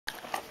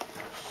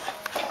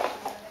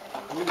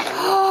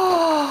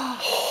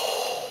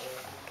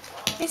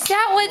Is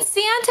that what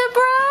Santa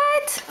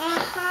brought?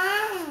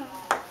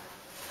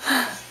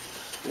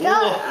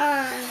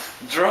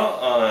 Draw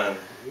on.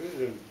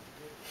 You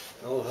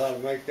know how to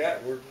make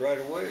that work right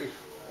away.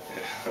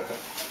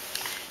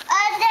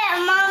 That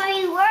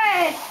mommy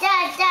words.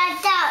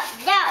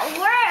 That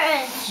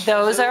words.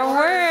 Those are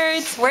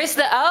words. Where's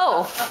the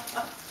O?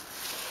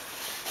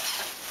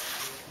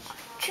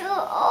 Too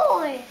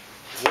old.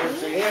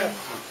 Where's the F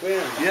for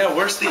Finn? Yeah,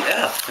 where's the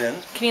F, Finn?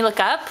 Can you look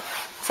up?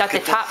 It's at the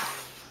top.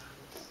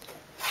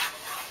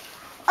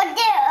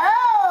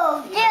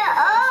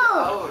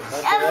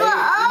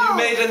 You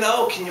made an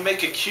O. Can you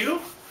make a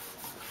Q?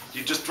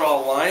 You just draw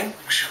a line?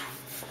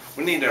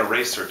 We need an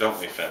eraser, don't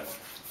we, Finn?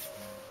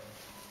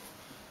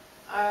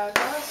 No,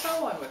 I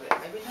saw one with it.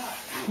 Maybe not.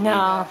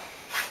 No.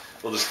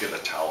 We'll just get a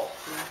towel.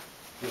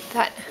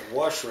 That.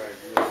 Wash rag.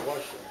 Wash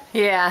rag.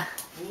 Yeah.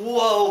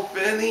 Whoa,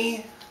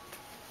 Benny.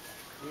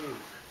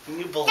 Can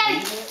you believe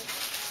it?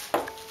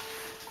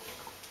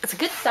 It's a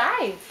good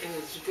size.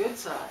 It's a good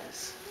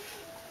size.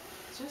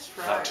 Just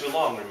right. Not too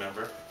long,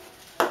 remember?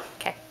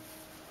 Okay.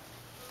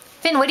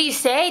 Finn, what do you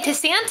say to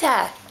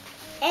Santa?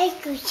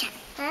 Thank you,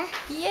 Santa.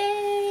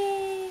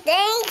 Yay!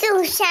 Thank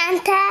you,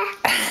 Santa.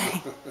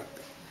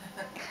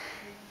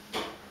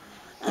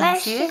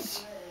 Let's see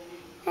it.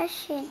 Let's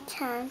see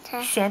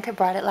Santa. Santa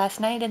brought it last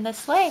night in the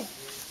sleigh.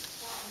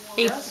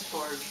 Just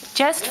for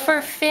Just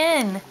for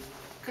Finn.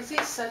 Because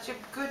he's such a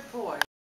good boy.